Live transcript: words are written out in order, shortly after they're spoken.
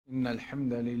إن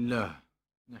الحمد لله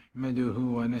نحمده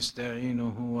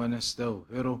ونستعينه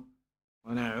ونستغفره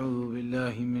ونعوذ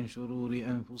بالله من شرور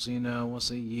أنفسنا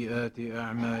وسيئات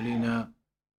أعمالنا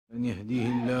من يهده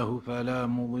الله فلا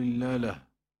مضل له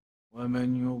ومن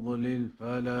يضلل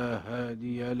فلا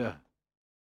هادي له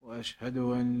وأشهد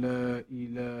أن لا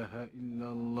إله إلا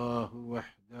الله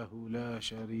وحده لا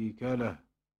شريك له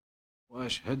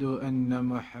وأشهد أن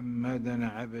محمدا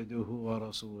عبده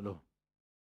ورسوله.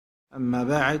 أما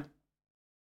بعد,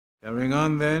 carrying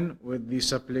on then with the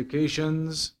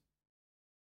supplications,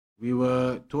 we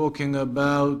were talking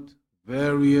about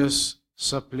various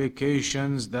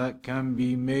supplications that can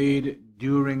be made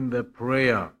during the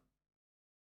prayer.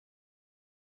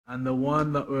 And the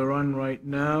one that we're on right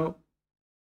now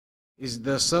is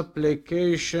the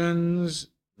supplications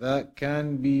that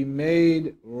can be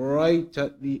made right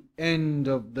at the end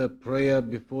of the prayer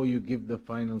before you give the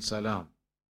final salam.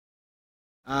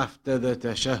 After the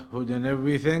tashahhud and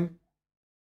everything,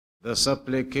 the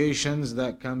supplications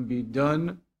that can be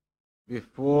done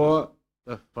before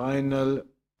the final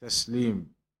taslim.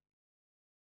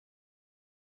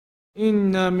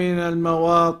 إن من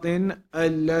المواطن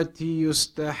التي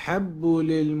يستحب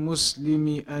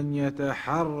للمسلم أن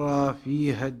يتحرى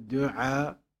فيها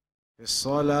الدعاء في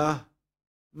الصلاة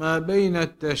ما بين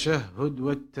التشهد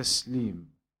والتسليم.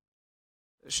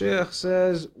 The Shaykh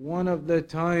says one of the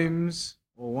times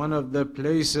or one of the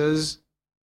places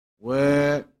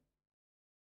where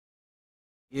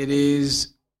it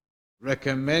is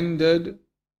recommended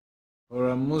for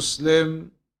a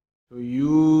Muslim to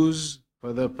use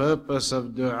for the purpose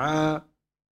of dua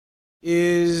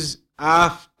is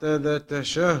after the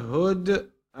tashahhud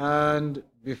and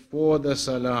before the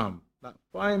salam, that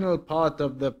final part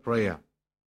of the prayer.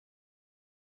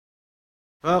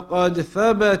 فقد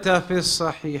ثبت في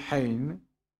الصحيحين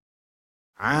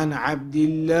عن عبد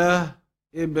الله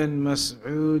ابن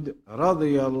مسعود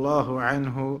رضي الله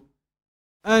عنه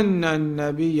أن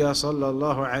النبي صلى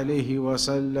الله عليه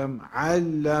وسلم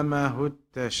علمه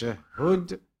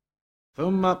التشهد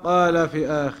ثم قال في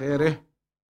آخره.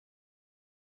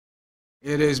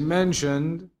 It is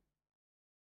mentioned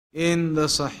in the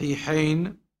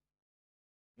Sahihain,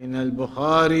 in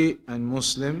Al-Bukhari and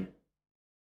Muslim,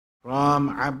 from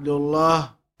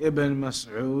Abdullah ibn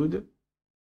Mas'ud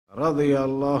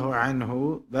radiyallahu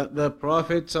anhu, that the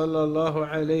Prophet sallallahu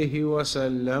alayhi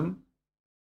wasallam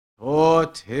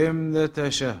taught him the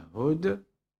tashahhud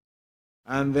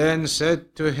and then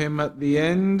said to him at the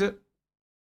end,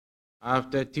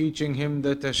 after teaching him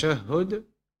the tashahhud,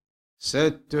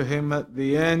 said to him at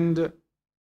the end,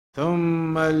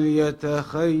 ثم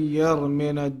ليتخير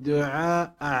من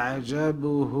الدعاء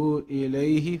أعجبه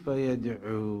إليه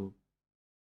فيدعو.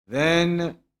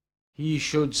 Then he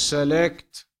should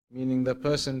select, meaning the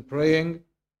person praying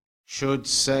should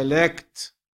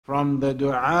select from the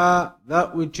dua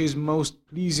that which is most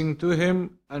pleasing to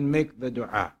him and make the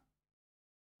dua.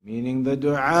 Meaning the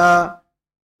dua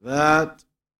that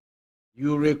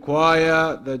you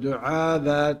require, the dua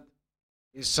that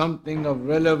is something of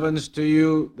relevance to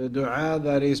you, the dua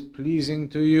that is pleasing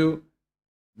to you.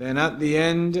 Then at the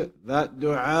end, that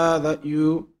dua that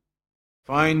you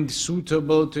find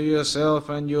suitable to yourself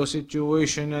and your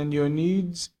situation and your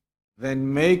needs,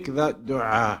 then make that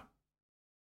dua.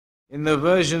 In the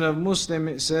version of Muslim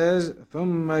it says,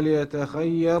 ثُمَّ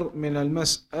لِيَتَخَيَّرْ مِنَ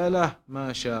الْمَسْأَلَةِ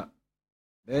مَا شَاء.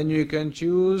 Then you can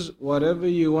choose whatever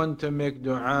you want to make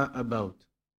dua about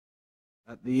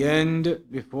at the end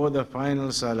before the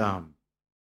final salam.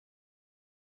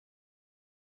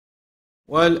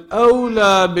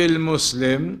 والأولى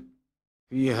بالمسلم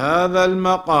في هذا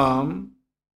المقام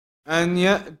أن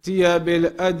يأتي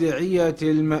بالأدعية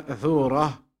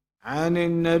المأثورة عن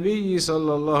النبي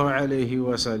صلى الله عليه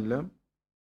وسلم،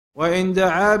 وإن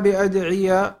دعا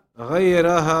بأدعية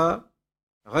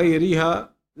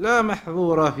غيرها لا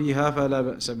محظور فيها فلا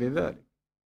بأس بذلك.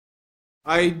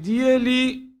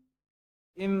 Ideally,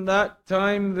 in that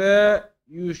time there,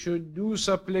 you should do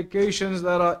supplications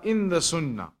that are in the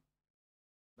Sunnah,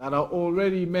 that are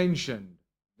already mentioned,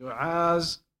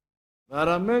 du'as that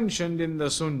are mentioned in the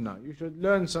Sunnah. You should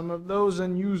learn some of those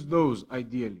and use those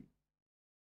ideally.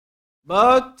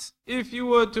 But if you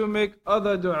were to make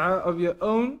other dua of your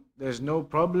own, there's no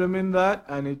problem in that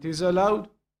and it is allowed.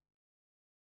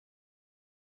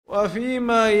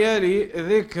 وفيما يلي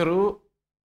ذكر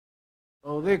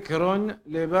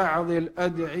لبعض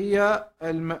الأدعية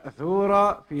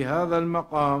المأثورة في هذا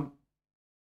المقام.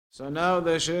 So now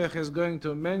the Shaykh is going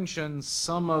to mention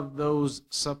some of those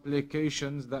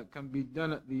supplications that can be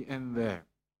done at the end there.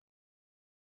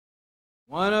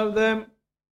 One of them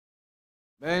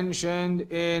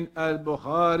mentioned in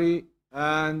Al-Bukhari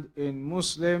And in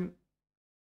Muslim,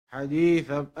 hadith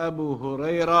of Abu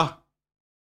Hurairah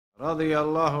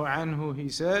radiyallahu anhu, he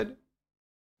said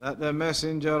that the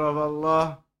Messenger of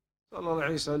Allah sallallahu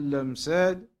alaihi wasallam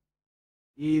said,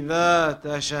 إِذَا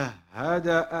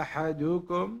تَشَهَّدَ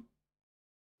أَحَدُكُمْ,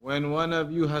 when one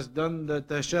of you has done the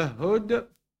tashahhud,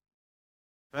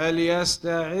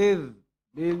 فَلْيَسْتَعِذْ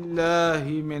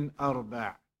بِاللَّهِ مِنْ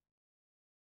أَرْبَعٍ,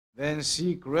 then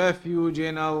seek refuge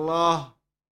in Allah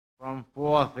from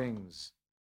four things.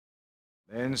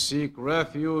 Then seek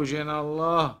refuge in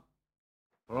Allah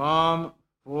from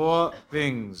four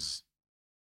things.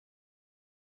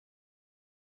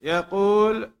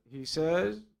 يقول, he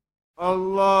says,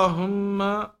 اللهم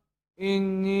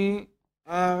إني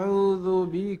أعوذ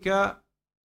بك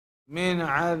من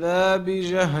عذاب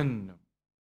جهنم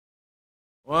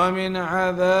ومن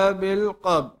عذاب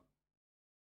القبر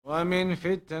ومن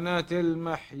فتنة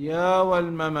المحيا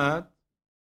والممات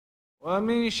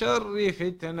ومن شر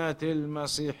فتنة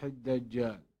المسيح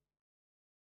الدجال.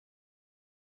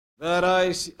 That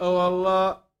O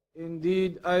Allah,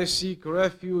 indeed I seek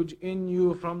refuge in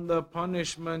you from the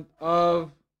punishment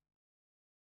of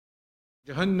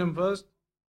Jahannam first,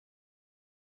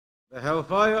 the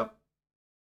hellfire,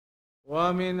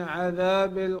 وَمِنْ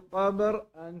عَذَابِ الْقَبْرِ,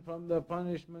 and from the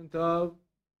punishment of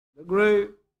the grave,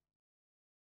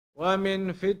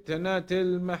 وَمِنْ فِتْنَةِ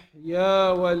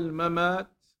الْمَحْيَا وَالْمَمَاتِ,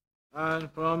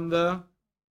 and from the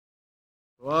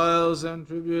trials and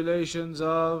tribulations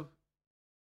of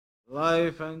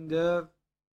life and death,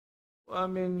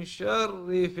 وَمِنْ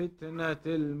شَرِّ فِتْنَةِ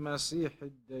الْمَسِيحِ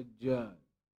الدَّجَّالِ,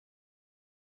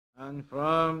 and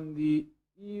from the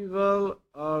evil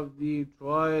of the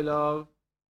trial of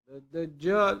the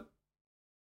Dajjal.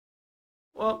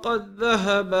 وقد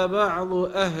ذهب بعض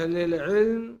أهل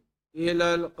العلم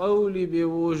إلى القول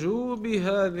بوجوب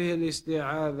هذه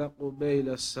الاستعاذة قبيل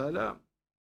السلام،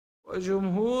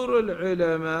 وجمهور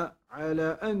العلماء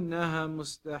على أنها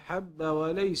مستحبة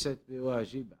وليست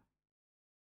بواجبة.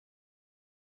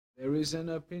 There is an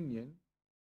opinion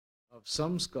of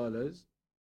some scholars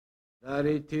that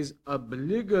it is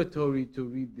obligatory to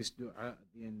read this dua at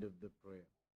the end of the prayer.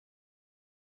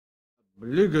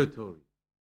 Obligatory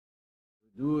to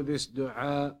do this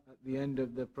dua at the end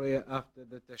of the prayer after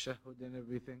the tashahhud and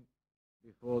everything,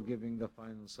 before giving the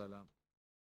final salam.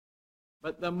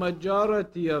 But the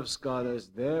majority of scholars,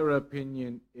 their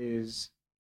opinion is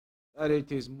that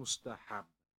it is mustahab.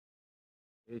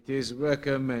 It is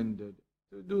recommended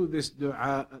to do this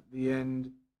dua at the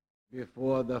end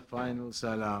before the final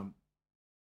salam.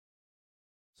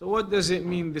 So what does it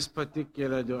mean, this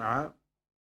particular dua?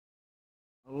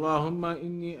 Allahumma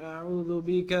inni a'udhu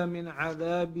bika min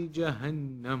adhabi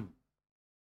jahannam.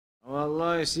 Oh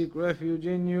Allah, I seek refuge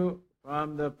in you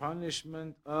from the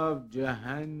punishment of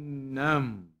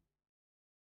Jahannam.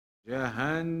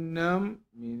 Jahannam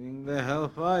meaning the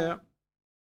hellfire.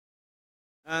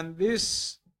 And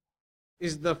this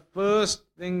is the first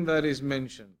thing that is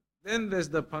mentioned. Then there's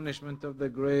the punishment of the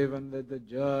grave and the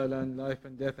Dajjal and life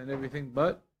and death and everything.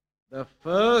 But the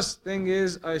first thing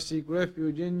is, I seek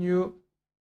refuge in you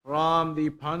from the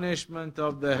punishment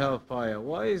of the hellfire.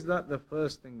 Why is that the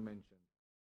first thing mentioned?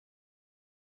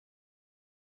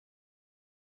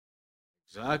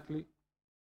 Exactly,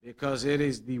 because it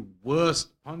is the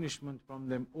worst punishment from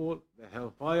them all, the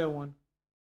hellfire one.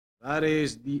 That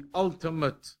is the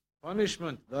ultimate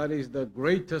punishment. That is the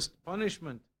greatest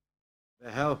punishment.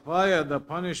 The hellfire, the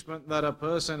punishment that a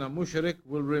person, a mushrik,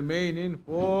 will remain in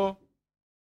forever.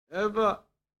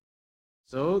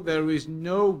 So there is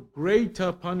no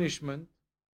greater punishment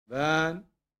than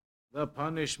the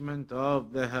punishment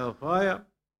of the hellfire.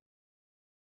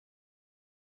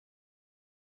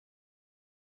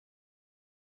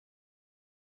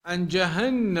 And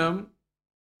Jahannam,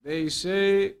 they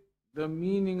say the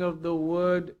meaning of the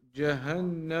word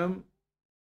Jahannam,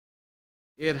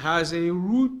 it has a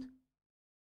root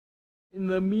in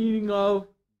the meaning of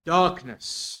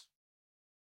darkness.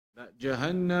 That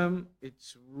Jahannam,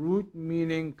 its root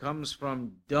meaning comes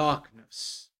from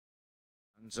darkness.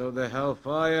 And so the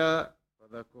hellfire, for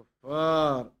the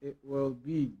kuffar, it will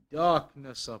be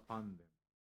darkness upon them.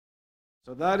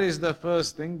 So that is the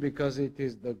first thing, because it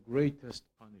is the greatest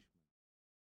punishment.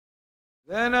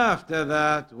 Then after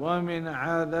that, وَمِنْ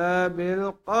عَذَابِ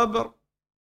الْقَبْرِ,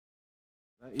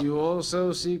 that you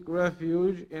also seek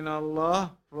refuge in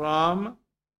Allah from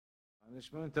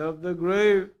punishment of the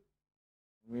grave.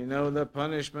 We know the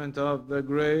punishment of the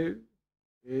grave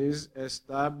is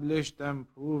established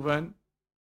and proven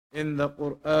in the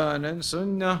Quran and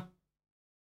Sunnah.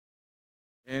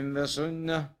 In the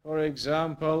Sunnah, for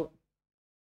example,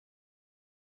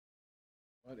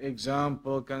 What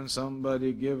example can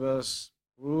somebody give us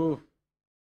proof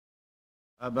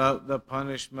about the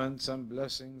punishments and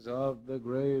blessings of the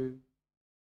grave?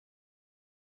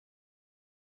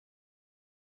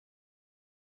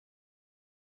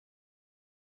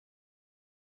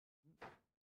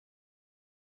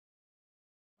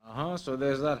 So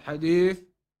there's that hadith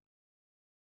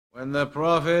when the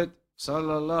Prophet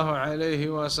sallallahu alayhi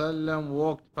wasallam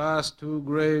walked past two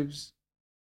graves.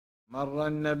 مر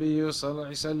النبي صلى الله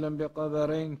عليه وسلم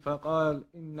بقبرين فقال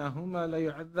إنهما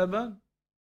ليعذبان.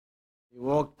 He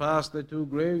walked past the two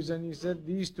graves and he said,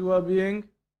 these two are being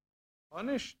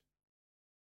punished.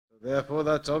 So therefore,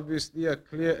 that's obviously a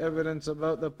clear evidence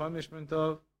about the punishment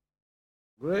of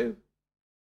grave.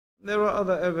 There are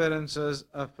other evidences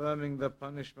affirming the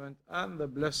punishment and the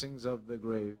blessings of the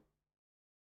grave.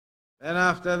 Then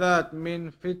after that,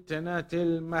 من فتنة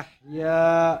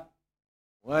المحيا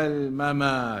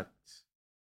والممات,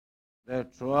 the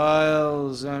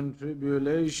trials and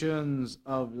tribulations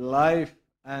of life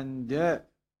and death.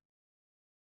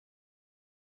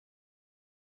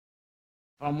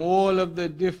 From all of the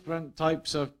different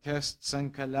types of tests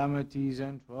and calamities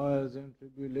and trials and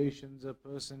tribulations a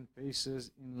person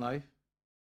faces in life,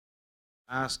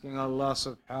 asking Allah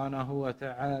subhanahu wa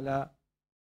ta'ala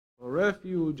for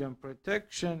refuge and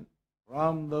protection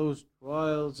from those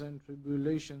trials and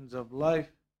tribulations of life,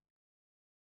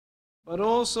 but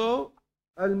also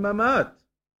al-mamat,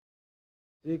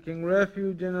 seeking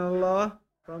refuge in Allah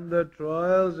from the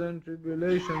trials and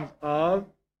tribulations of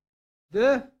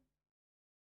death.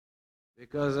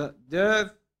 Because at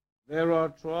death there are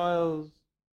trials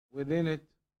within it.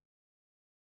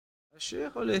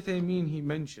 Shaykh al-Uthaymeen, he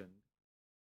mentioned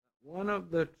one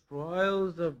of the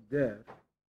trials of death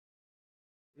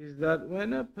is that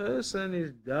when a person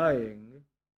is dying,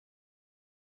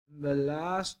 in the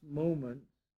last moment,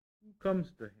 who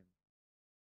comes to him?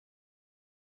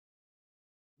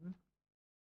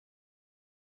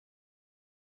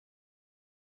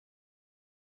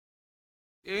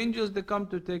 The angels, they come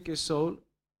to take his soul,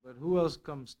 but who else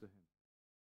comes to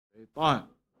him? Shaitan.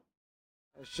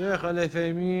 Shaykh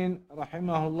al-Uthaymeen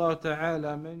rahimahullah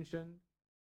ta'ala mentioned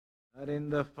that in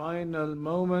the final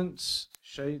moments,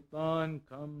 Shaitan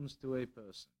comes to a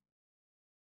person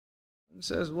and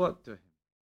says what to him?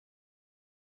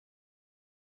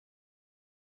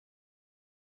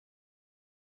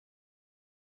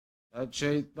 That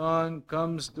Shaitan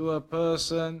comes to a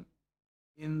person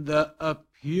in the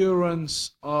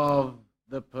appearance of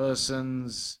the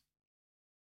person's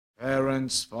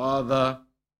parents, father,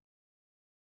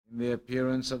 in the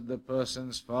appearance of the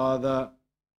person's father.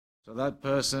 So that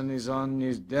person is on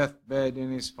his deathbed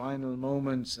in his final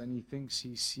moments and he thinks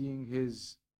he's seeing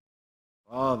his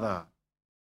father,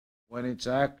 when it's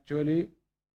actually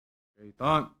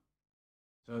Shaitan.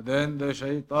 So then the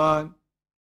Shaitan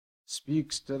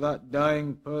speaks to that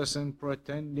dying person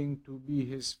pretending to be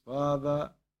his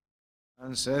father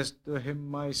and says to him,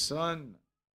 my son,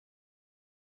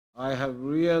 I have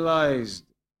realized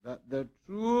that the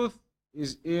truth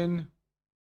is in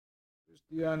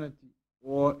Christianity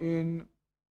or in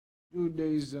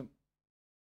Judaism,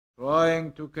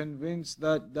 trying to convince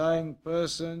that dying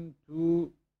person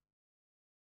to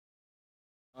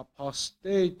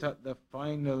apostate at the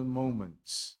final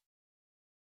moments.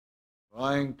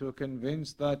 Trying to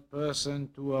convince that person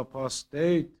to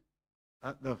apostate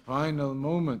at the final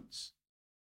moments.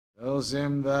 Tells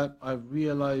him that I've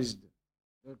realized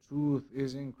the truth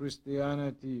is in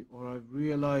Christianity, or I've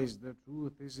realized the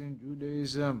truth is in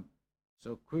Judaism.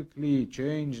 So quickly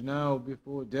change now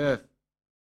before death.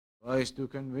 Tries to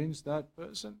convince that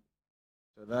person.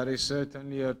 So that is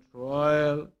certainly a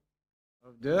trial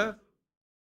of death.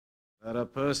 That a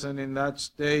person in that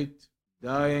state,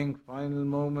 dying, final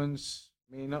moments,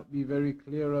 may not be very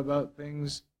clear about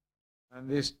things, and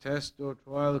this test or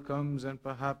trial comes and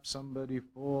perhaps somebody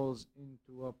falls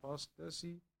into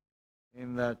apostasy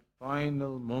in that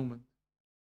final moment.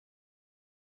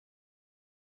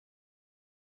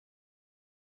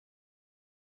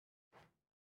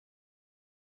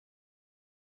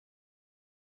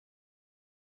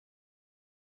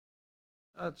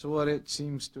 That's what it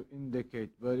seems to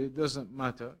indicate, but it doesn't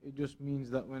matter. It just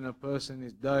means that when a person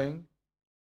is dying,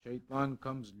 Shaitan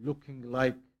comes looking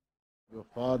like your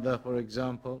father, for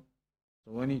example.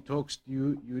 So when he talks to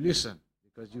you, you listen,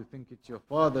 because you think it's your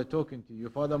father talking to you. Your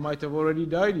father might have already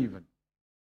died even.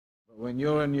 But when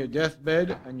you're on your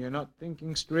deathbed and you're not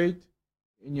thinking straight,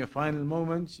 in your final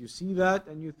moments, you see that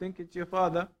and you think it's your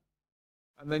father.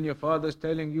 And then your father's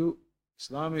telling you,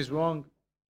 Islam is wrong.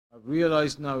 I've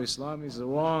realized now Islam is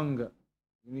wrong.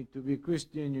 You need to be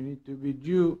Christian, you need to be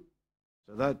Jew.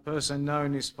 So that person now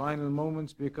in his final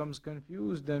moments becomes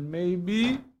confused, and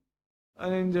maybe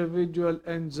an individual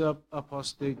ends up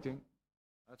apostating.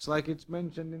 That's like it's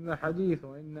mentioned in the hadith,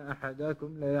 وَإِنَّ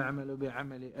أَحَدَكُمْ لَيَعْمَلُ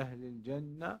بِعَمَلِ أَهْلِ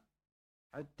الْجَنَّةِ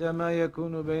حتى ما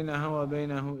يكون بينها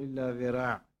وبينه إلا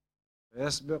ذراع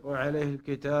فيسبق عليه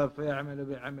الكتاب فيعمل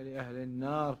بعمل أهل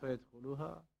النار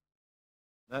فيدخلها.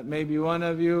 That maybe one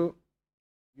of you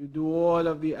do all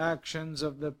of the actions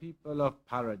of the people of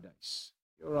paradise.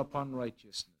 You're upon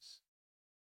righteousness.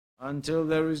 Until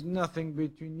there is nothing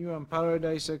between you and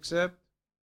paradise except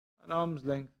an arm's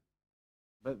length.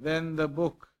 But then the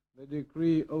book, the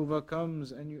decree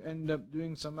overcomes and you end up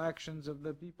doing some actions of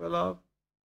the people of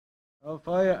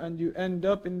hellfire, and you end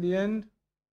up in the end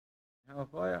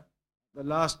hellfire. The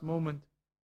last moment,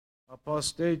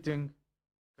 apostating,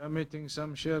 committing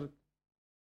some shirk.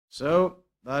 So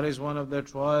that is one of the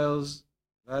trials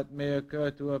that may occur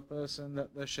to a person,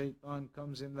 that the shaitan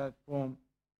comes in that form.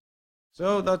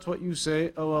 So that's what you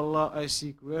say, "Oh Allah, I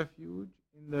seek refuge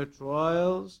in the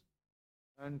trials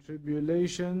and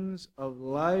tribulations of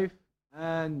life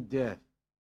and death."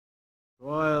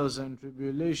 Trials and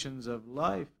tribulations of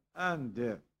life and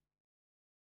death.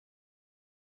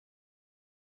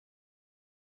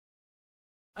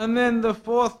 And then the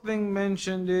fourth thing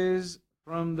mentioned is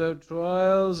from the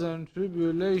trials and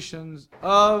tribulations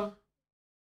of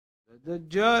the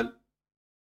Dajjal,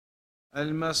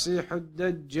 Al-Masih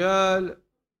al-Dajjal,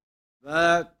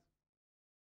 that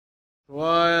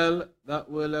trial that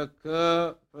will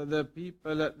occur for the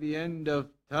people at the end of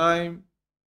time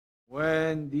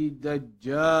when the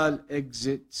Dajjal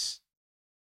exits.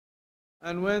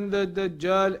 And when the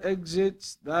Dajjal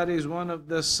exits, that is one of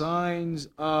the signs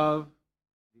of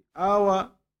the hour.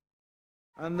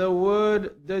 And the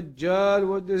word Dajjal,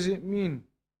 what does it mean?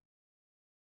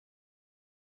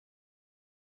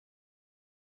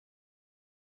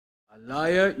 A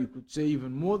liar, you could say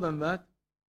even more than that.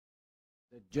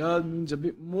 Dajjal means a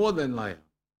bit more than liar.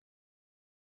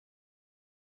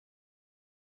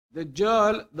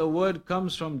 Dajjal, the word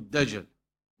comes from Dajjal,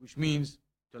 which means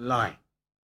to lie.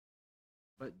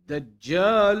 But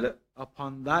Dajjal,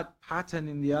 upon that pattern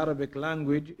in the Arabic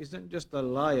language, isn't just a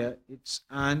liar, it's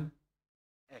an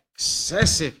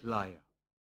excessive liar.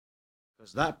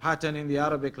 Because that pattern in the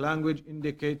Arabic language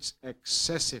indicates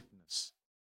excessiveness.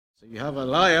 So you have a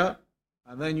liar,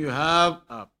 and then you have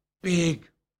a big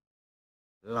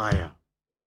liar.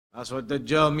 That's what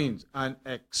Dajjal means, an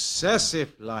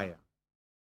excessive liar.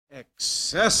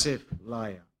 Excessive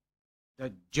liar.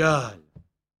 Dajjal.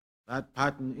 That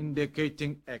pattern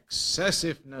indicating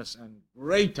excessiveness and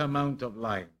great amount of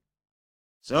lying.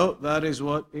 So that is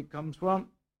what it comes from.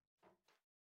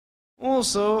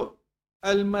 Also,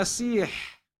 Al-Masih.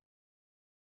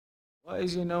 Why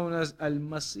is he known as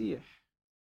Al-Masih?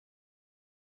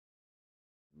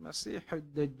 Masih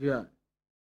al-Dajjal.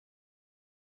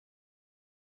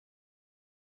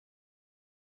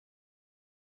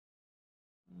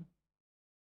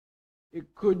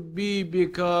 It could be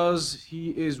because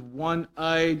he is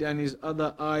one-eyed and his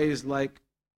other eye is like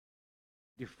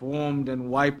deformed and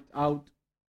wiped out.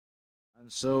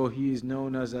 And so he is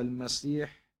known as Al-Masih.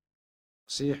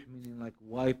 Masih meaning like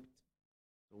wiped.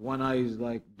 One eye is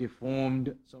like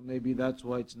deformed, so maybe that's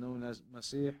why it's known as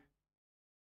Masih.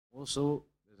 Also,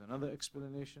 there's another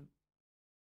explanation.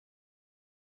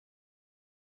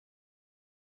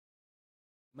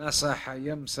 Masaha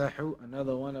yamsahu,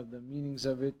 another one of the meanings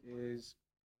of it is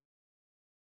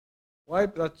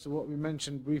wipe. That's what we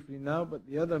mentioned briefly now, but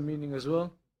the other meaning as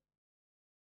well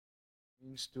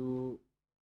means to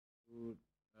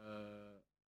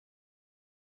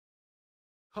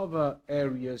cover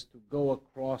areas, to go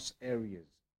across areas.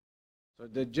 So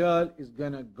Dajjal is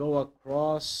going to go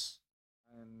across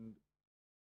and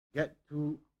get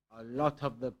to a lot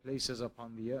of the places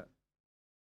upon the earth.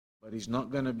 But he's not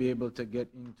going to be able to get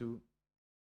into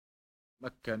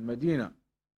Mecca and Medina.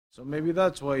 So maybe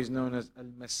that's why he's known as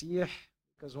Al-Masih,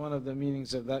 because one of the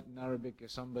meanings of that in Arabic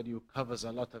is somebody who covers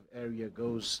a lot of area,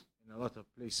 goes in a lot of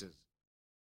places.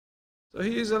 So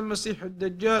he is Al-Masih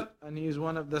al-Dajjal, and he is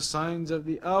one of the signs of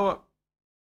the hour.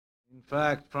 In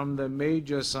fact, from the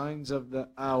major signs of the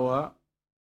hour,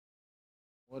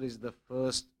 what is the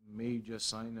first major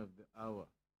sign of the hour?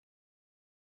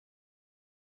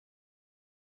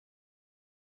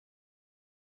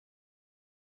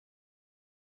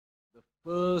 The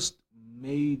first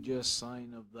major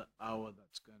sign of the hour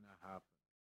that's going to happen.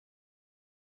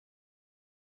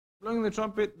 Blowing the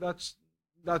trumpet,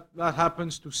 that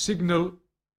happens to signal,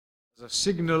 as a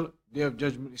signal, Day of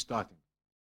Judgment is starting.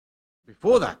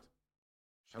 Before that,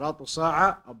 Sharat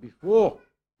al-Sa'a are before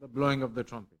the blowing of the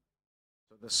trumpet.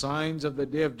 So the signs of the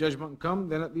Day of Judgment come,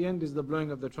 then at the end is the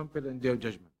blowing of the trumpet and Day of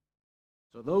Judgment.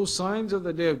 So those signs of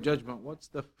the Day of Judgment, what's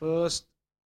the first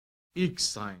big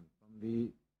sign from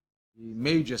the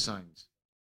major signs?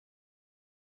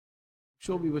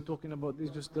 Sure, we were talking about this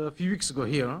just a few weeks ago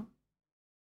here. Huh?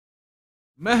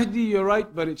 Mahdi, you're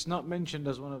right, but it's not mentioned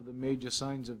as one of the major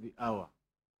signs of the hour.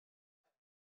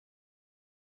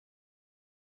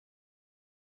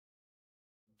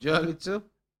 Dajjal itself?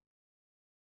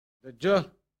 Dajjal.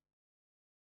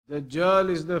 Dajjal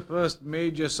is the first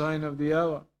major sign of the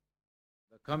hour.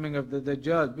 The coming of the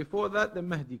Dajjal. Before that, the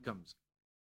Mahdi comes.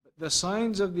 But the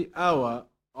signs of the hour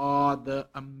are the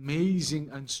amazing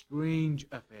and strange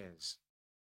affairs.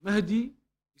 Mahdi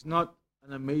is not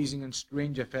an amazing and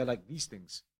strange affair like these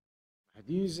things.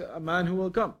 Mahdi is a man who will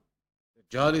come.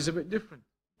 Dajjal is a bit different.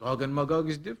 Gog and Magog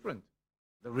is different.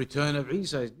 The return of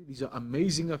Isa, these are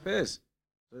amazing affairs.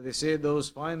 So they say those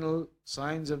final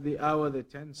signs of the hour, the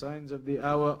 10 signs of the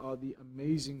hour, are the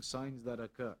amazing signs that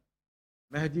occur.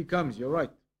 Mahdi comes, you're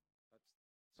right.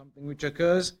 That's something which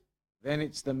occurs. Then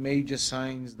it's the major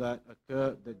signs that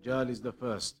occur. Dajjal is the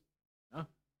first. Huh?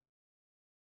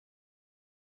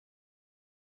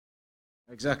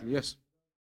 Exactly, yes.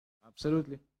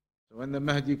 Absolutely. So when the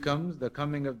Mahdi comes, the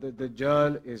coming of the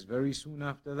Dajjal is very soon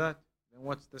after that. Then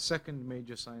what's the second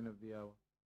major sign of the hour?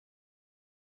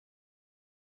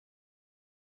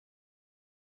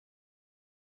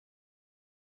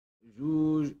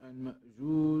 Ya'juj and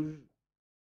Ma'juj,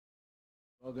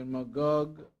 Gog and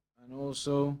Magog, and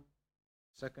also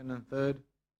second and third,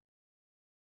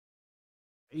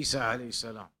 Isa alayhi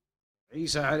salam.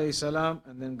 Isa alayhi salam,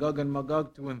 and then Gog and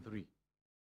Magog 2 and 3.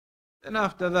 Then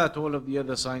after that, all of the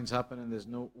other signs happen and there's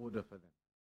no order for them.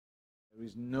 There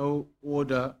is no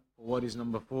order for what is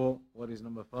number 4, what is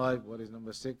number 5, what is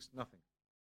number 6, nothing.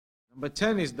 Number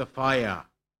 10 is the fire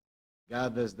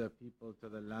gathers the people to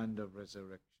the land of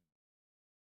resurrection.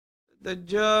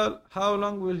 Dajjal, how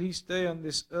long will he stay on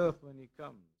this earth when he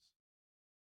comes?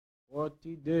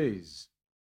 40 days.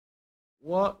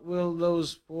 What will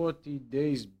those 40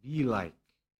 days be like?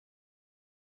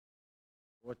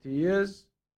 40 years?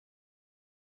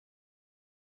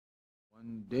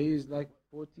 One day is like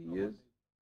 40 years?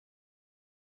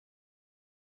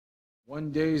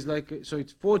 One day is like, so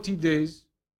it's 40 days,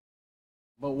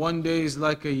 but one day is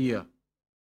like a year.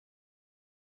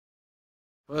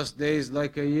 First day is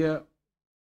like a year,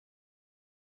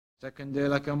 second day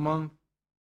like a month,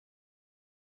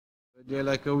 third day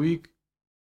like a week,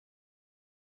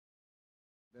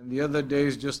 then the other day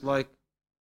is just like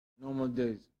normal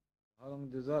days. How long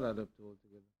does that add up to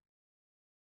altogether?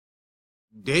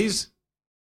 Days?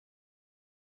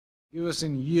 Give us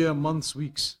in year, months,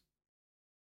 weeks.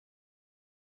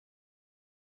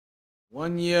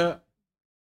 1 year,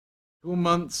 2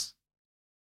 months,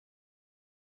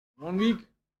 1 week.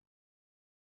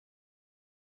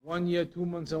 1 year, 2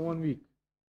 months, and 1 week.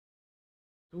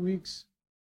 2 weeks.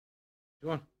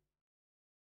 Go on.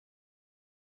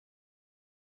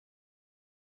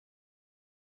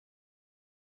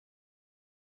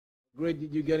 What grade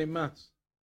did you get in maths?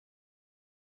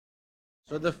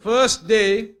 So the first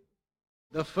day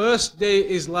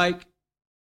is like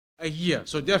a year.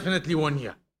 So definitely 1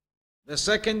 year. The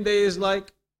second day is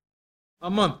like a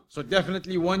month. So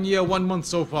definitely 1 year, 1 month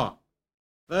so far.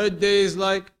 Third day is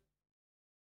like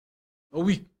a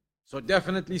week. So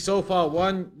definitely so far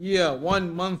 1 year,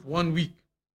 1 month, 1 week.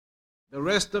 The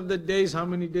rest of the days, how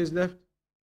many days left?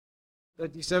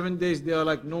 37 days. They are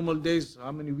like normal days.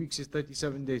 How many weeks is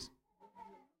 37 days?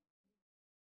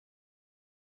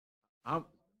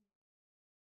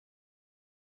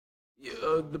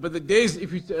 But the days,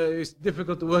 if it's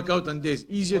difficult to work out on days.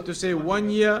 Easier to say 1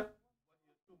 year,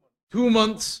 2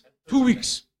 months, 2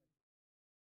 weeks.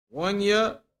 1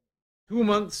 year, 2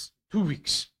 months, 2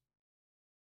 weeks.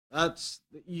 That's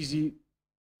the easy,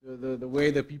 the way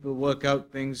that people work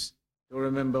out things to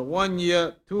remember. 1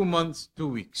 year, 2 months, 2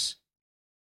 weeks.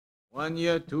 1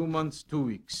 year, 2 months, 2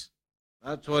 weeks.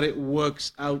 That's what it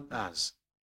works out as.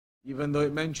 Even though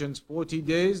it mentions 40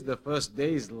 days, the first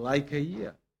day is like a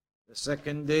year. The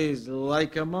second day is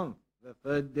like a month. The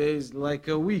third day is like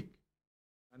a week.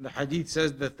 And the hadith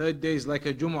says the third day is like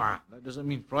a Jumu'ah. That doesn't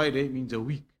mean Friday, it means a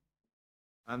week.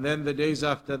 And then the days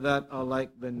after that are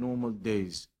like the normal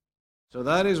days. So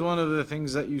that is one of the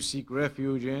things that you seek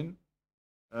refuge in.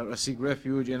 Seek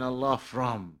refuge in Allah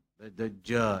from, the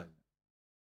Dajjal.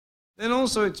 Then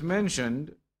also it's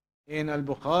mentioned in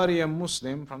Al-Bukhari and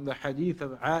Muslim from the hadith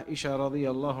of Aisha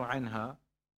radiyallahu anha,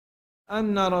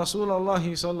 أن رسول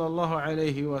الله صلى الله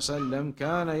عليه وسلم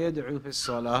كان يدعو في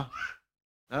الصلاة,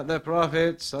 that the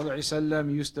Prophet صلى الله عليه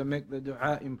وسلم used to make the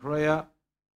dua in prayer,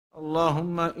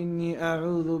 اللهم إني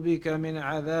أعوذ بك من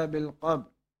عذاب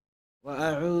القبر،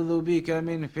 وأعوذ بك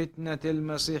من فتنة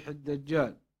المسيح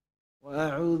الدجال،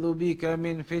 وأعوذ بك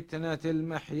من فتنة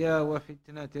المحيا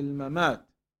وفتنة الممات.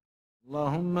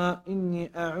 اللهم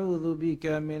إني أعوذ بك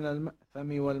من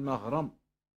المأثم والمغرم.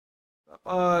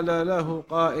 فقال له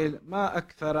قائل: ما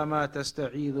أكثر ما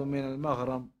تستعيذ من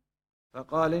المغرم؟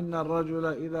 فقال: إن الرجل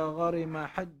إذا غرم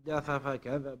حدث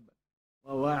فكذب،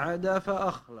 ووعد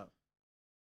فأخلف.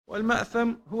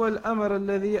 والمأثم هو الأمر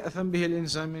الذي يأثم به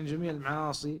الإنسان من جميع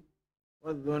المعاصي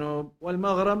والذنوب،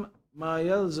 والمغرم ما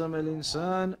يلزم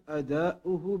الإنسان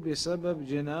أداؤه بسبب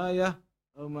جناية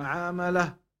أو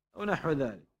معاملة أو نحو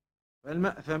ذلك.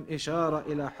 فالمأثم إشارة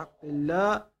إلى حق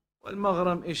الله،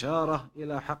 والمغرم إشارة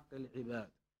إلى حق العباد.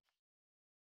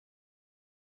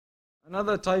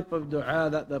 Another type of dua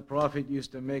that the Prophet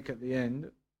used to make at the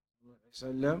end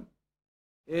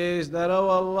is that, "O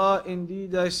Allah,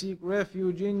 indeed I seek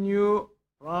refuge in you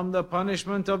from the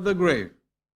punishment of the grave,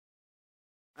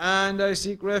 and I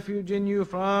seek refuge in you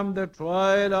from the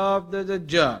trial of the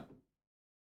Dajjal,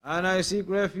 and I seek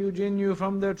refuge in you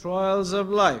from the trials of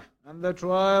life and the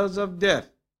trials of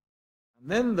death." And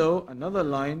then though, another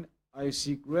line, "I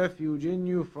seek refuge in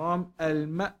you from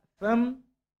al-ma'tham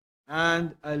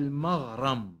and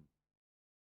al-maghram."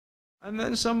 And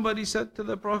then somebody said to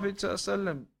the Prophet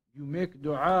ﷺ, "You make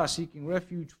dua seeking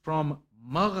refuge from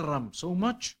maghram so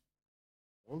much,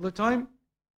 all the time?"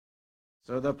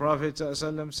 So the Prophet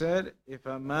ﷺ said, if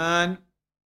a man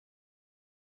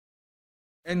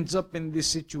ends up in this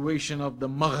situation of the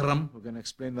maghram, we're going to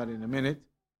explain that in a minute,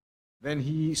 then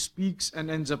he speaks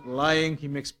and ends up lying, he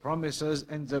makes promises,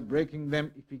 ends up breaking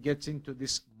them if he gets into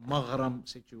this maghram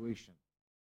situation.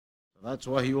 So that's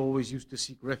why he always used to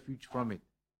seek refuge from it.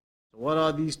 So what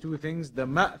are these two things? The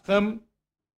ma'tham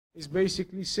is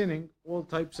basically sinning, all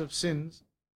types of sins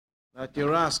that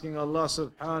you're asking Allah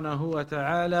subhanahu wa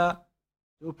ta'ala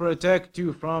to protect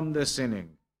you from the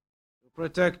sinning, to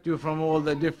protect you from all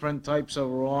the different types of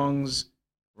wrongs,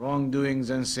 wrongdoings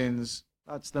and sins.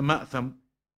 That's the ma'tham.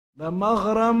 The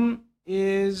maghram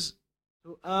is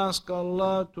to ask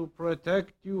Allah to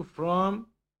protect you from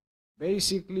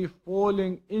basically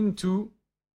falling into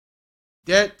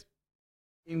debt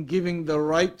in giving the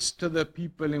rights to the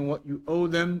people in what you owe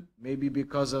them, maybe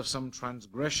because of some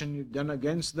transgression you've done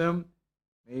against them,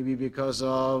 maybe because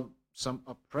of some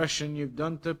oppression you've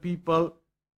done to people,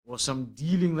 or some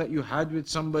dealing that you had with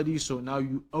somebody, so now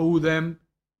you owe them,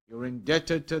 you're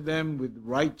indebted to them with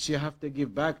rights you have to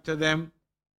give back to them.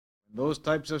 When those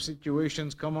types of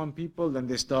situations come on people, then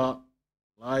they start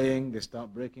lying, they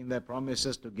start breaking their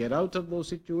promises to get out of those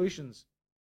situations.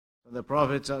 So the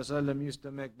Prophet ﷺ used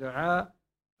to make dua,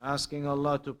 asking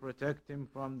Allah to protect him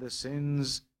from the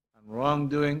sins and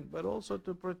wrongdoing, but also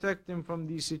to protect him from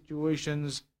these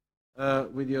situations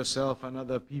with yourself and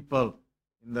other people,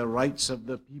 in the rights of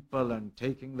the people and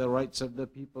taking the rights of the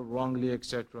people wrongly,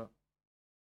 etc.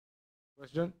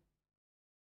 Question?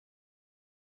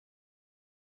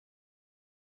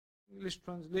 English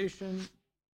translation.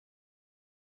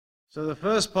 So the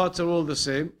first parts are all the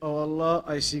same. "O Allah,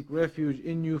 I seek refuge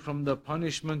in you from the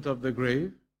punishment of the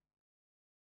grave,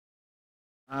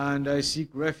 and I seek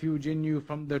refuge in you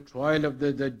from the trial of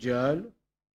the Dajjal,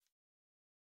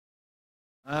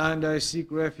 and I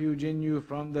seek refuge in you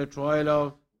from the trial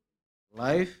of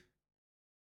life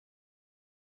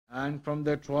and from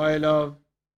the trial of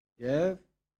death.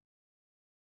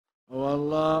 O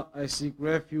Allah, I seek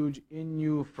refuge in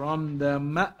you from the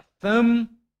ma'tham,"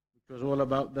 which was all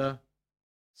about the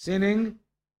sinning,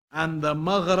 "and the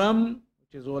maghram,"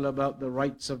 which is all about the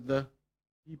rights of the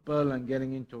people and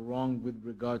getting into wrong with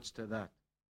regards to that.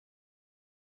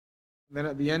 And then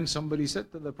at the end somebody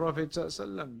said to the Prophet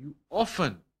ﷺ, "You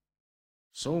often,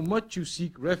 so much you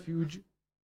seek refuge,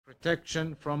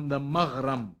 protection from the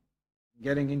maghram,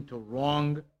 getting into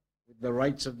wrong with the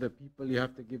rights of the people you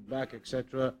have to give back,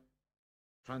 etc.,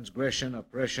 transgression,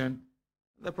 oppression."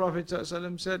 The Prophet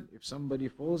ﷺ said, if somebody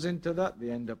falls into that,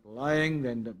 they end up lying, they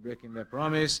end up breaking their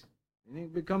promise, and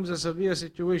it becomes a severe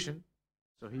situation.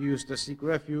 So he used to seek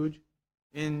refuge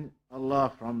in Allah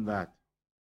from that.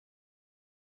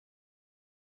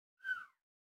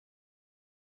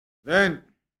 Then,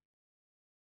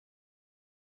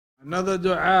 another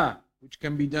dua which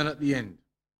can be done at the end.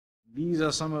 These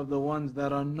are some of the ones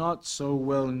that are not so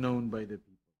well known by the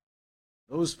people.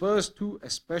 Those first two,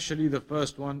 especially the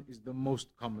first one, is the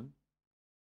most common.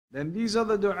 Then these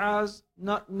other du'as,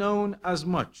 not known as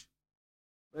much.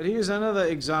 But here's another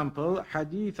example,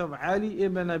 hadith of Ali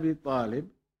ibn Abi Talib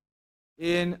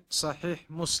in Sahih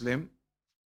Muslim,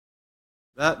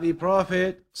 that the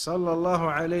Prophet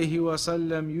sallallahu alaihi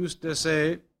wasallam used to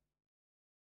say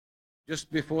just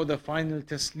before the final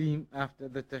taslim, after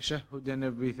the tashahhud and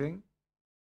everything.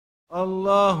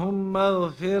 Allahumma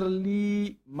ighfir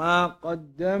li ma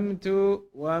qaddamtu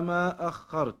wa ma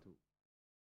akhartu.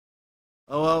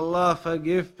 Oh Allah,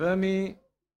 forgive for me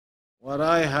what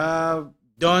I have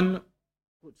done,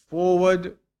 put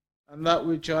forward, and that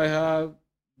which I have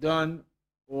done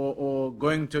or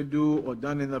going to do or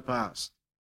done in the past.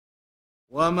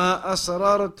 وَمَا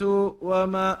أَسْرَرْتُ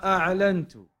وَمَا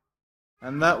أَعْلَنْتُ,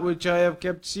 and that which I have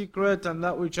kept secret and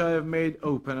that which I have made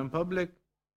open and public.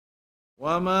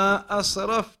 وَمَا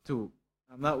أَسْرَفْتُ,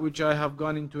 and that which I have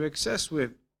gone into excess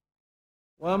with.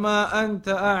 وَمَا أَنْتَ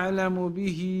أَعْلَمُ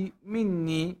بِهِ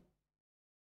مِنِّي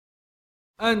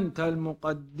أَنْتَ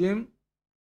الْمُقَدِّمُ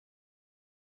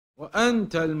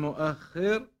وَأَنْتَ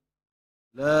الْمُؤَخِّرُ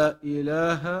لا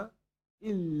إله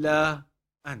إلا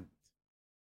أنت.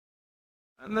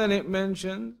 And then it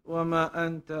mentions وَمَا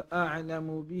أَنْتَ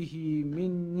أَعْلَمُ بِهِ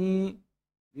مِنِّي.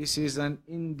 This is an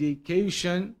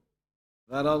indication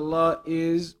that Allah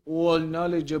is all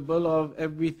knowledgeable of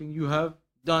everything you have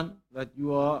done, that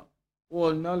you are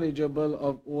all knowledgeable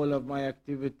of all of my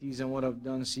activities and what I've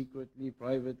done secretly,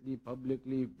 privately,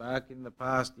 publicly, back in the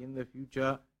past, in the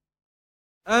future.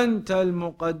 أنت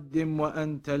المقدم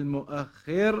وأنت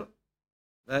المؤخر,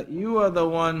 that you are the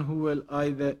one who will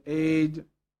either aid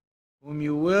whom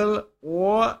you will,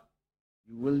 or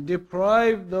you will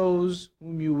deprive those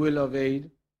whom you will of aid.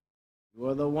 You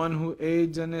are the one who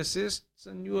aids and assists,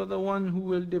 and you are the one who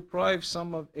will deprive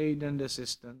some of aid and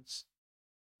assistance.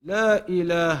 لا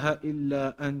إله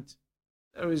إلا أنت.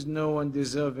 There is no one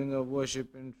deserving of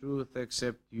worship in truth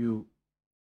except you.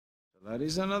 That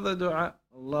is another dua.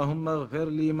 Allahumma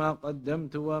ighfir li ma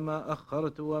qaddamtu wa ma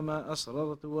akhartu wa ma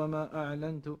asrartu wa ma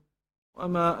a'lantu wa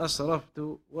ma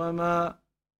asraftu wa ma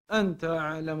anta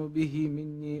a'lamu bihi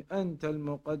minni anta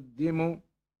al-muqaddimu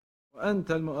wa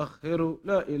anta al-mu'akhiru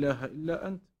la ilaha illa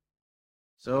ant.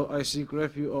 So I seek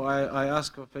refuge, or I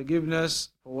ask for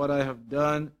forgiveness for what I have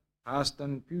done, past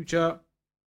and future,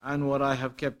 and what I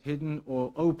have kept hidden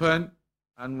or open,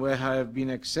 and where I have been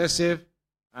excessive,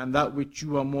 and that which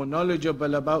you are more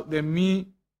knowledgeable about than me,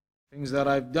 things that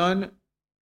I've done,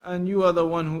 and you are the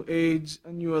one who aids,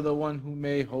 and you are the one who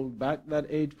may hold back that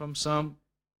aid from some,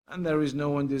 and there is no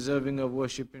one deserving of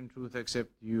worship in truth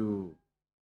except you.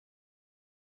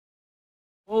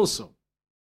 Also,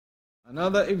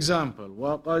 another example,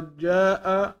 وَقَدْ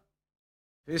جَاءَ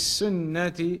فِي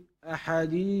السُّنَّةِ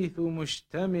أَحَادِيثُ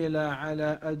مُشْتَمِلَةٌ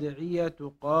عَلَى أَدْعِيَةٍ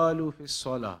تُقَالُ فِي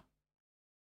الصَّلَاةِ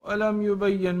وَلَمْ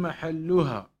يُبَيَّنْ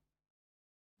مَحَلُّهَا.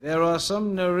 There are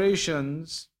some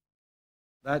narrations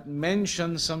that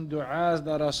mention some du'as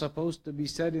that are supposed to be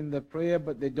said in the prayer,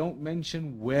 but they don't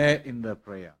mention where in the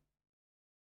prayer.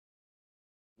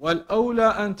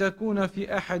 وَالْأَوْلَى أَن تَكُونَ فِي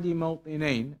أَحَدِ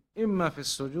مَوْطِنَيْنِ إِمَّا فِي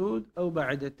السُّجُودِ أَوْ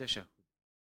بَعْدَ التَّشَهُّدِ.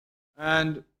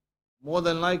 And more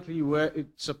than likely where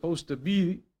it's supposed to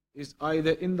be is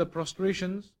either in the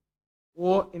prostrations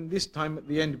or in this time at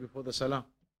the end before the salah.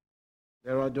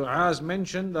 There are du'as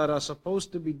mentioned that are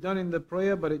supposed to be done in the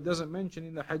prayer, but it doesn't mention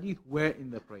in the hadith where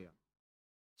in the prayer.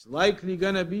 It's likely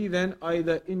going to be then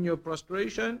either in your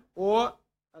prostration or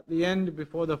at the end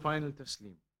before the final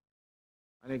taslim.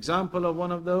 An example of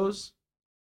one of those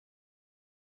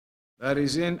that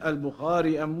is in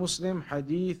Al-Bukhari and Muslim,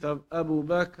 hadith of Abu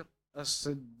Bakr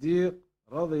as-Siddiq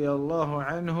radiyallahu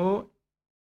anhu,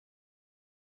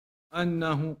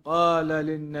 أنه قال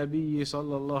للنبي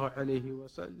صلى الله عليه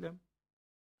وسلم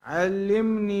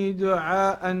علمني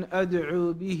دعاء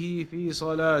أدعو به في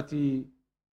صلاتي.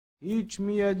 Teach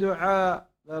me a dua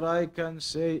that I can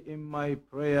say in my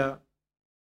prayer.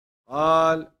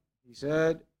 قال, he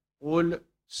said, قل,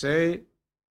 say,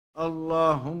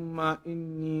 اللهم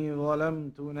إني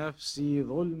ظلمت نفسي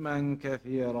ظلما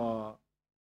كثيرا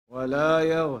ولا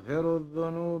يغفر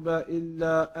الذنوب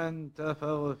إلا أنت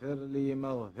فاغفر لي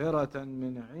مغفرة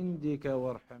من عندك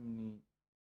وارحمني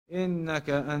إنك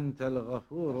أنت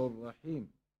الغفور الرحيم.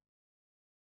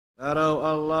 That, O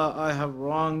Allah, I have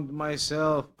wronged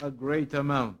myself a great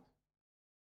amount.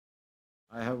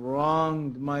 I have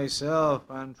wronged myself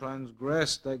and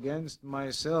transgressed against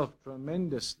myself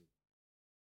tremendously.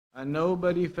 And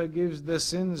nobody forgives the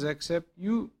sins except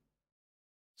you.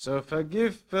 So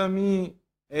forgive for me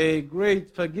a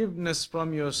great forgiveness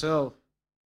from yourself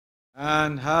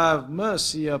and have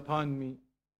mercy upon me.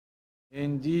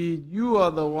 Indeed, you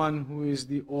are the one who is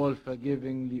the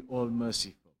all-forgiving, the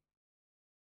all-merciful.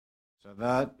 So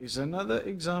that is another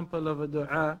example of a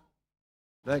dua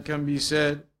that can be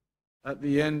said at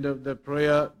the end of the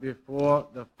prayer before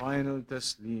the final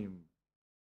taslim.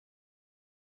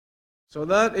 So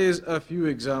that is a few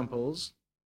examples.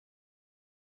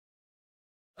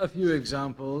 a few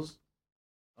examples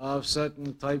of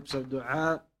certain types of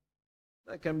dua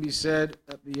that can be said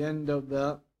at the end of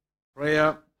the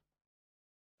prayer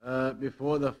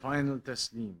before the final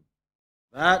taslim.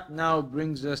 That now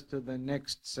brings us to the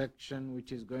next section,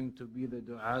 which is going to be the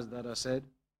du'as that are said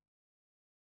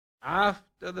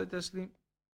after the taslim.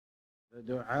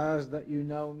 The du'as that you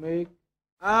now make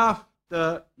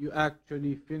after you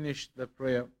actually finish the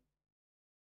prayer.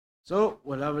 So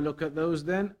we'll have a look at those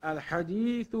then.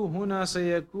 الحديث هنا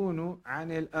سيكون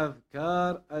عن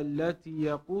الأذكار التي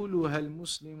يقولها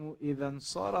المسلم إذا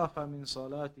انصرف من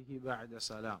صلاته بعد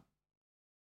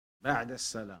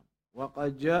السلام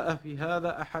وقد جاء في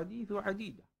هذا أحاديث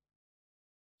عديدة.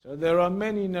 So there are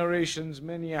many narrations,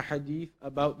 many ahadith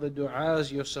about the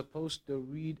du'as you're supposed to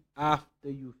read after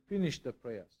you finish the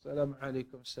prayer. Salam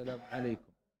alaikum, salam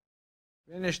alaikum.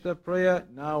 Finish the prayer,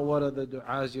 now what are the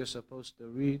du'as you're supposed to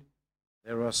read?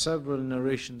 There are several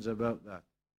narrations about that.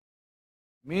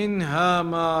 منها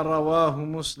ما رواه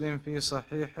مسلم في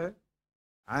صحيحه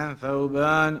عن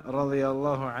ثوبان رضي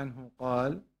الله عنه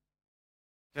قال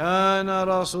كان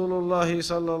رسول الله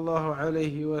صلى الله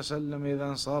عليه وسلم إذا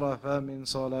انصرف من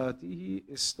صلاته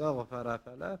استغفر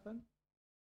ثلاثا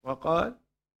وقال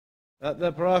that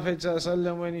the Prophet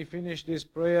ﷺ, when he finished his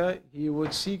prayer, he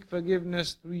would seek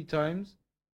forgiveness 3 times.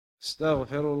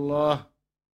 Astaghfirullah,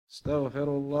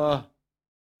 astaghfirullah,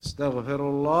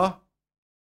 astaghfirullah.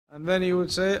 And then he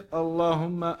would say,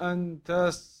 Allahumma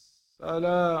anta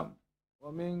salam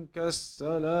wa minka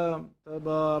salam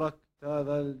tabarakta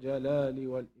dhal jalali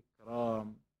wal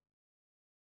ikram.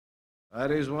 That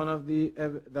is one of the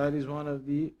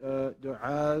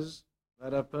du'as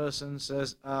that a person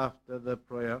says after the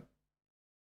prayer.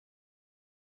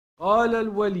 قال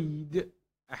الوليد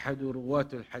أحد رواة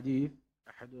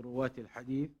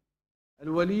الحديث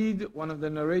الوليد, one of the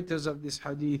narrators of this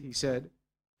hadith, he said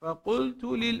فقلت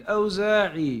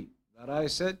للأوزاعي, that I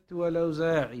said to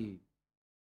الأوزاعي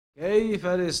كيف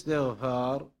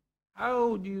الاستغفار,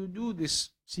 how do you do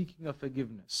this seeking of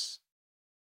forgiveness?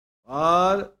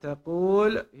 قال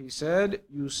تقول, he said,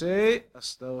 you say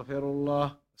أستغفر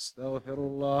الله أستغفر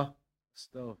الله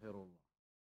أستغفر الله.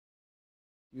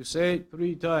 You say it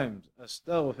 3 times.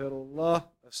 Astaghfirullah,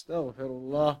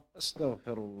 astaghfirullah,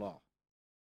 astaghfirullah.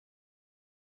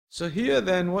 So here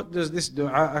then, what does this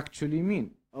dua actually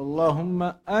mean?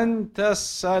 Allahumma anta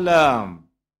salam.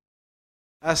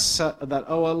 That,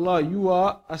 oh Allah, you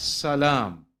are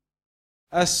as-salam.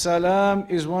 As-salam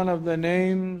is one of the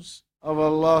names of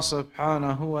Allah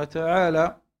subhanahu wa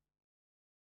ta'ala.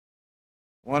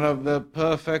 One of the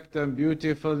perfect and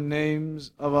beautiful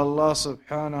names of Allah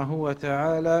subhanahu wa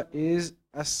ta'ala is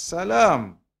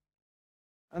As-Salam.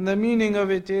 And the meaning of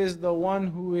it is the one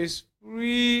who is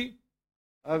free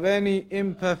of any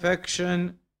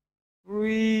imperfection,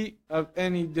 free of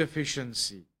any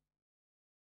deficiency.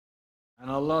 And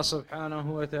Allah subhanahu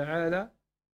wa ta'ala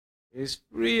is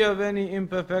free of any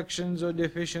imperfections or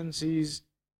deficiencies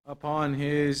upon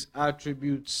His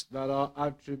attributes that are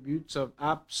attributes of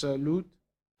absolute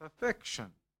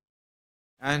perfection.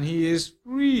 And He is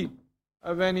free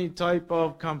of any type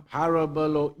of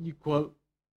comparable or equal.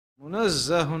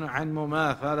 منزه عن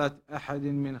مماثلة أحد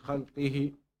من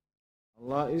خلقه.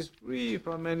 Allah is free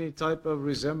from any type of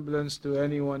resemblance to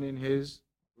anyone in His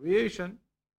creation.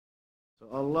 So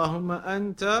Allahumma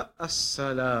anta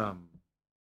as-salam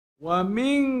wa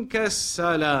minka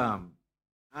as-salam,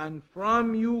 and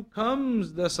from you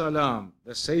comes the salam,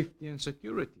 the safety and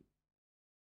security.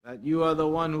 That you are the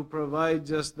one who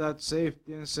provides us that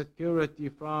safety and security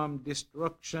from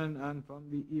destruction and from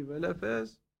the evil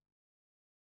affairs.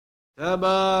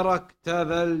 Tabarakta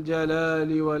dhal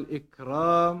jalali wal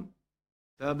ikram.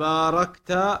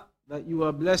 Tabarakta, that you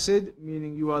are blessed,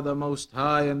 meaning you are the most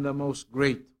high and the most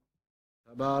great.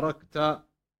 Tabarakta,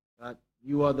 that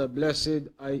you are the blessed,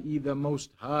 i.e. the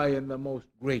most high and the most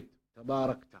great.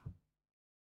 Tabarakta.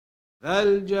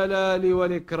 Dhal jalali wal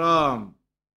ikram,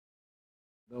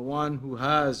 the one who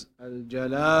has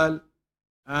al-jalal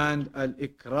and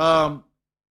al-ikram,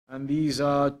 and these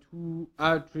are 2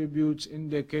 attributes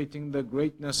indicating the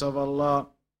greatness of Allah,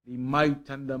 the might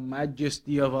and the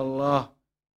majesty of Allah,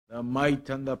 the might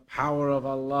and the power of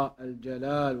Allah,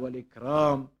 al-jalal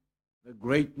wal-ikram, the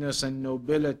greatness and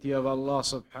nobility of Allah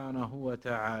subhanahu wa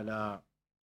ta'ala.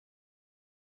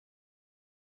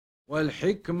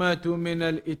 وَالْحِكْمَةُ مِنَ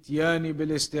الْإِتْيَانِ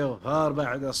بِالْإِسْتِغْفَارِ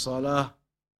بَعْدَ الصَّلَاةِ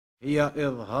هي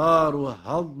إظهار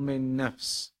هضم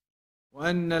النفس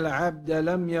وأن العبد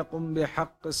لم يقم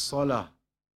بحق الصلاة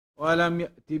ولم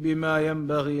يأت بما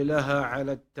ينبغي لها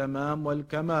على التمام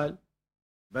والكمال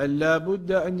بل لا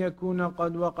بد أن يكون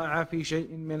قد وقع في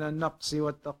شيء من النقص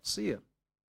والتقصير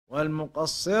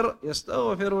والمقصر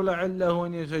يستغفر لعله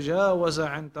أن يتجاوز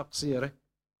عن تقصيره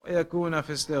ويكون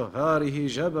في استغفاره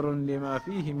جبر لما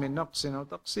فيه من نقص أو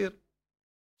تقصير.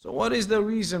 So what is the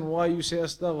reason why you say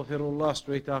astaghfirullah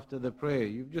straight after the prayer?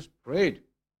 You've just prayed.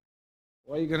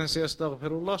 Why are you going to say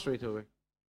astaghfirullah straight away?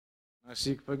 I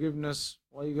seek forgiveness.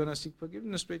 Why are you going to seek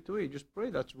forgiveness straight away? Just pray,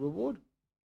 that's reward.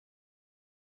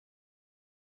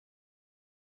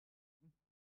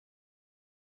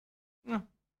 No.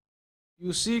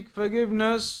 You seek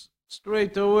forgiveness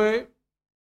straight away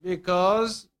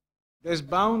because there's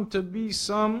bound to be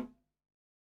some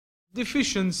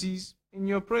deficiencies in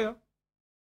your prayer.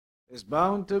 There's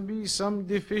bound to be some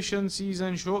deficiencies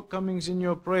and shortcomings in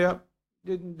your prayer.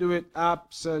 Didn't do it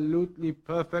absolutely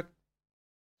perfect.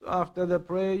 So after the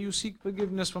prayer, you seek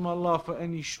forgiveness from Allah for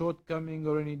any shortcoming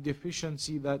or any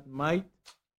deficiency that might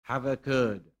have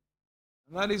occurred.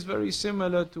 And that is very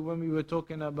similar to when we were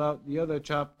talking about the other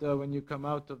chapter. When you come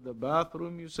out of the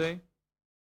bathroom, you say,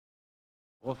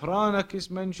 Ghufranak is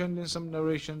mentioned in some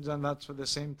narrations, and that's for the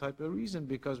same type of reason,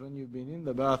 because when you've been in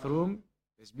the bathroom,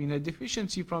 there's been a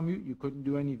deficiency from you. You couldn't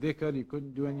do any dhikr, you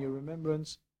couldn't do any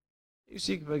remembrance. You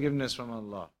seek forgiveness from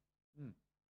Allah.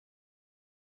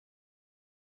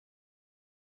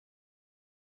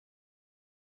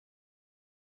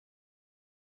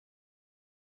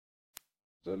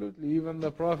 Absolutely, even the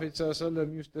Prophet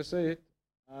ﷺ used to say it,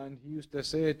 and he used to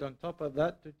say it on top of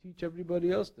that to teach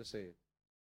everybody else to say it.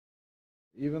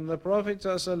 Even the Prophet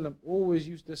ﷺ always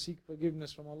used to seek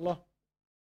forgiveness from Allah.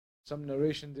 Some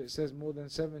narrations it says more than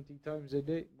 70 times a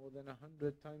day, more than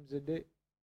 100 times a day.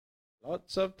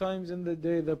 Lots of times in the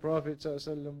day the Prophet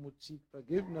ﷺ would seek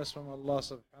forgiveness from Allah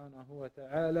subhanahu wa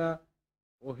ta'ala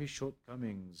for his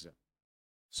shortcomings.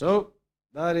 So,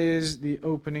 that is the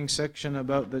opening section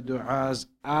about the du'as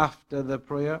after the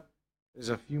prayer. There's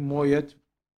a few more yet,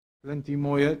 plenty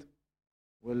more yet.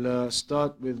 We'll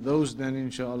start with those then,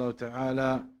 inshaAllah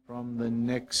ta'ala, from the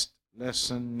next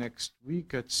lesson next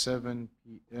week at 7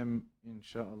 p.m.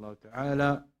 inshaAllah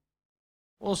ta'ala.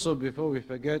 Also, before we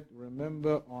forget,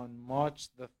 remember on March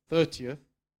the 30th,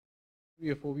 3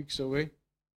 or 4 weeks away,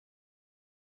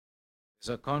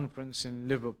 there's a conference in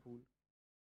Liverpool.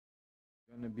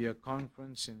 Going to be a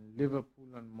conference in Liverpool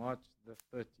on March the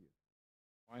 30th,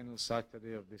 final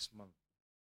Saturday of this month.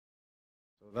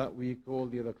 So that week, all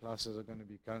the other classes are going to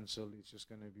be cancelled. It's just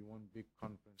going to be one big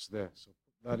conference there. So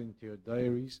put that into your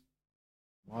diaries.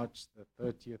 March the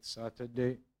 30th,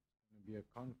 Saturday. Going to be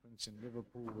a conference in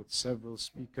Liverpool with several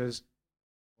speakers.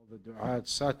 All the du'at,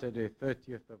 Saturday,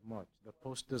 30th of March. The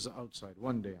posters are outside,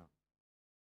 one day out.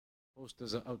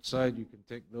 Posters are outside. You can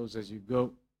take those as you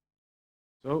go.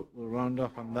 So we'll round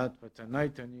off on that for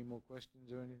tonight. Any more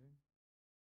questions or anything?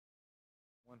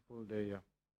 One full day, yeah.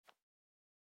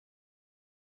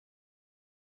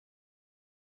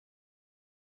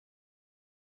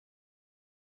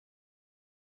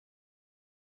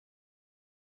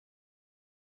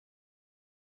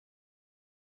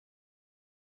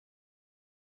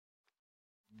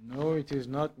 No, it is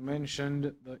not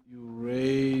mentioned that you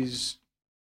raise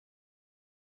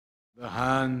the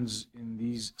hands in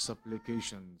these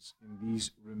supplications, in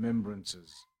these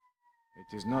remembrances.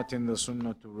 It is not in the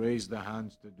sunnah to raise the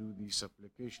hands to do these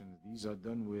supplications. These are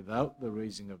done without the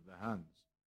raising of the hands.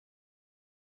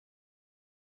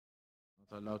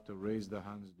 Not allowed to raise the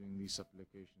hands during these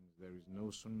supplications. There is no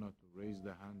sunnah to raise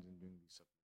the hands in doing these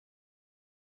supplications.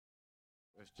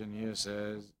 Question here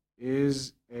says,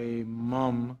 is a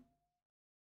mom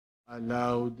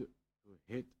allowed to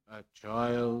hit a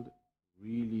child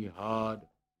really hard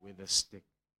with a stick?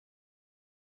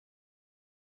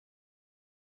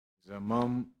 Is a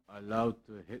mom allowed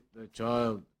to hit the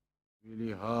child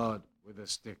really hard with a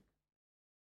stick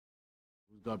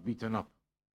who got beaten up?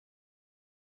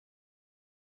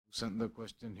 Who sent the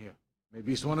question here?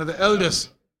 Maybe it's one of the elders,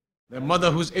 their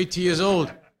mother who's 80 years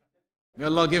old. May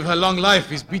Allah give her long life.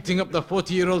 He's beating up the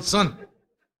 40-year-old son.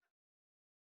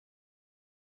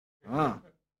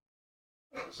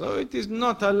 So it is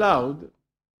not allowed.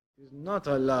 It is not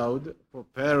allowed for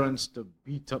parents to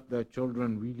beat up their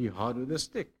children really hard with a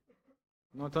stick.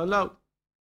 Not allowed.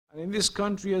 And in this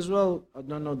country as well, I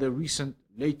don't know the recent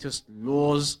latest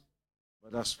laws,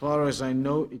 but as far as I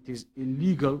know, it is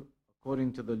illegal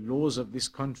according to the laws of this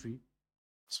country,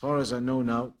 as far as I know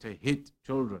now, to hit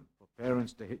children, for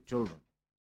parents to hit children.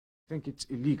 I think it's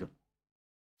illegal.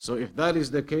 So if that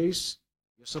is the case,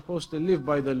 you're supposed to live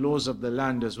by the laws of the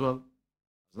land as well.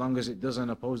 As long as it doesn't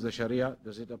oppose the Sharia.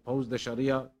 Does it oppose the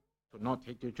Sharia to not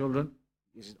hit your children?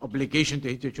 Is it obligation to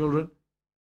hit your children?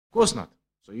 Of course not.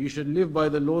 So you should live by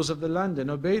the laws of the land and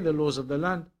obey the laws of the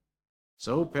land.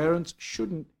 So parents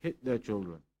shouldn't hit their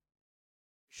children.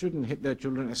 shouldn't hit their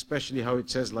children, especially how it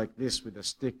says like this, with a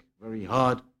stick, very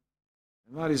hard.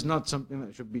 And that is not something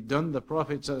that should be done. The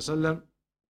Prophet ﷺ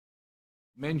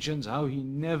mentions how he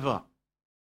never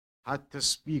had to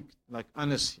speak, like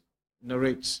Anas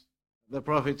narrates. The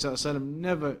Prophet ﷺ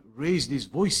never raised his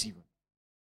voice even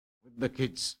with the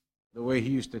kids, the way he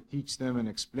used to teach them and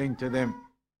explain to them.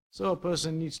 So a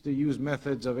person needs to use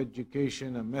methods of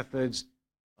education and methods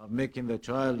of making the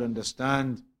child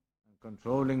understand and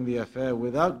controlling the affair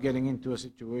without getting into a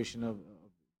situation of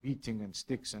beating and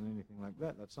sticks and anything like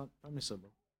that. That's not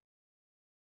permissible.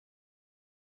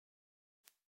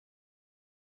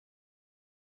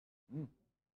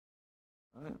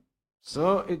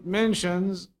 So it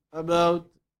mentions about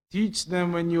teach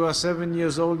them when you are 7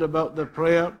 years old about the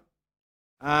prayer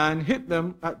and hit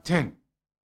them at 10.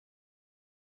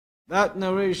 That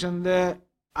narration there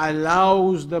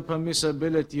allows the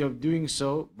permissibility of doing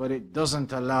so, but it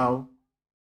doesn't allow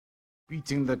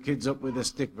beating the kids up with a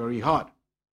stick very hard.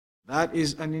 That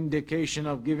is an indication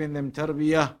of giving them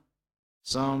tarbiyah,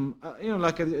 some,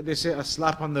 like they say, a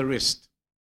slap on the wrist.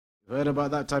 You've heard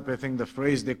about that type of thing, the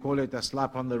phrase, they call it a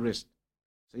slap on the wrist.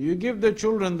 So you give the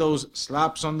children those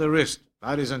slaps on the wrist.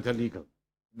 That isn't illegal,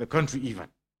 in the country even.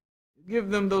 You give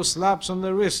them those slaps on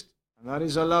the wrist, and that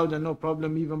is allowed and no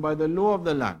problem even by the law of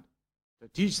the land. To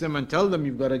teach them and tell them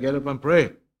you've got to get up and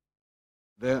pray.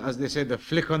 As they say, the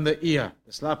flick on the ear,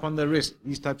 the slap on the wrist,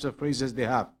 these types of phrases they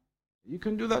have. You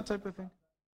can do that type of thing.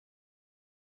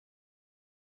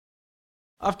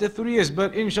 After 3 years,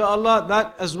 but inshallah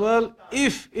that as well,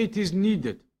 if it is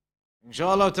needed.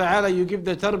 Inshallah ta'ala, you give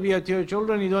the tarbiyah to your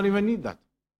children, you don't even need that.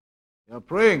 You're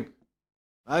praying.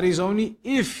 That is only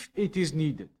if it is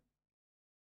needed.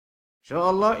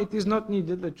 Inshallah, it is not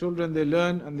needed. The children, they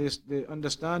learn and they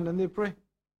understand and they pray.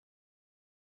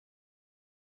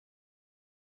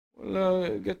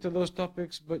 We'll get to those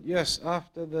topics, but yes,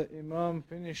 after the Imam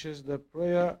finishes the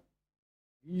prayer,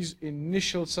 these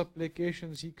initial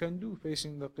supplications he can do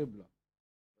facing the Qibla.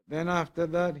 Then after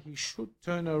that, he should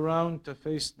turn around to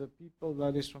face the people.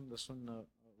 That is from the Sunnah,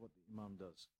 what the Imam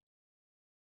does.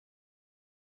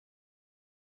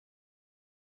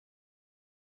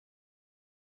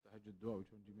 Tahajjud dua, which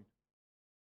one do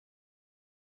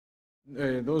you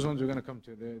mean? Those ones we're going to come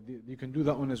to. You can do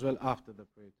that one as well after the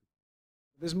prayer.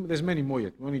 There's many more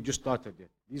yet. We only just started yet.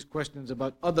 These questions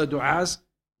about other du'as,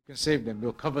 you can save them.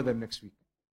 We'll cover them next week.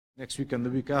 Next week and the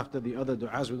week after, the other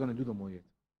du'as, we're going to do them more yet.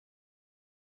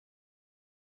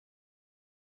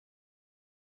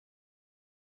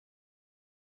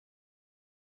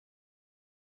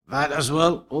 That as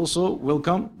well also will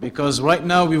come, because right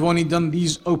now we've only done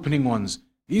these opening ones.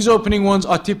 These opening ones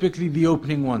are typically the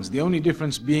opening ones. The only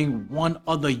difference being one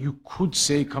other you could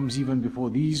say comes even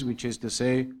before these, which is to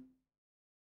say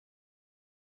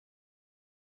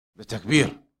the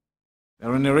takbir.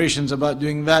 There are narrations about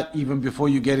doing that even before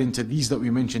you get into these that we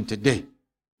mentioned today.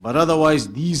 But otherwise,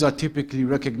 these are typically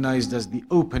recognized as the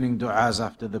opening du'as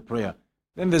after the prayer.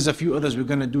 Then there's a few others we're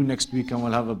going to do next week, and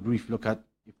we'll have a brief look at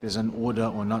if there's an order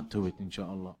or not to it,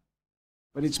 inshallah.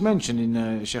 But it's mentioned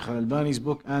in Shaykh al-Albani's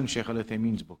book and Shaykh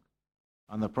al-Uthaymeen's book.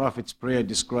 And the Prophet's prayer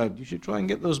described. You should try and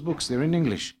get those books. They're in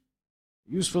English.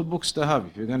 Useful books to have.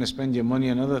 If you're going to spend your money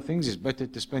on other things, it's better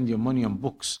to spend your money on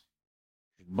books.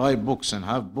 Buy books and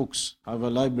have books. Have a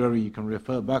library you can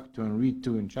refer back to and read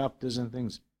to in chapters and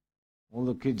things. All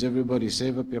the kids, everybody,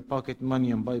 save up your pocket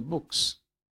money and buy books.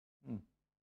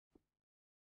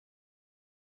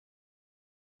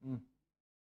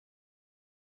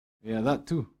 Yeah, that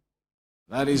too.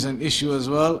 That is an issue as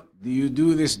well. Do you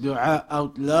do this dua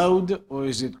out loud or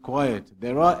is it quiet?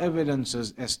 There are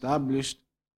evidences established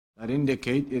that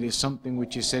indicate it is something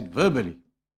which is said verbally,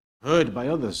 heard by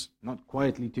others, not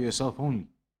quietly to yourself only.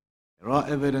 There are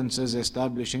evidences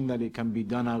establishing that it can be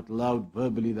done out loud,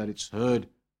 verbally, that it's heard,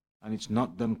 and it's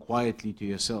not done quietly to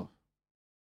yourself.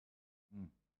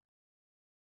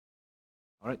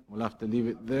 Alright, we'll have to leave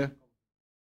it there.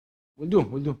 We'll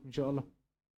do, inshallah.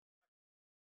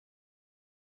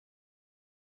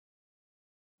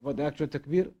 About the actual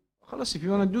takbir, khalas, if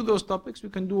you want to do those topics, we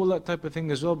can do all that type of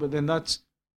thing as well, but then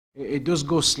it does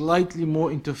go slightly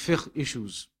more into fiqh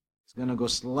issues. It's going to go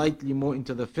slightly more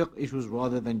into the fiqh issues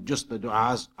rather than just the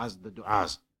du'as as the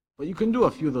du'as. But you can do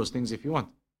a few of those things if you want.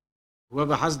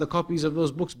 Whoever has the copies of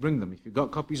those books, bring them. If you've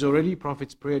got copies already,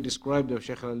 Prophet's Prayer described of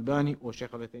Shaykh al-Albani or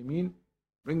Shaykh al-Uthaymeen,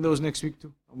 bring those next week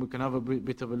too. And we can have a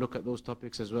bit of a look at those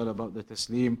topics as well about the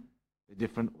taslim, the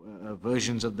different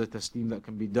versions of the taslim that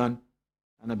can be done,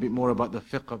 and a bit more about the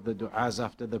fiqh of the du'as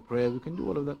after the prayer. We can do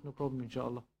all of that, no problem,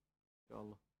 inshallah.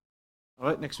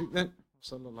 Alright, next week then.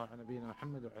 صلى الله على نبينا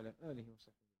محمد وعلى آله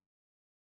وصحبه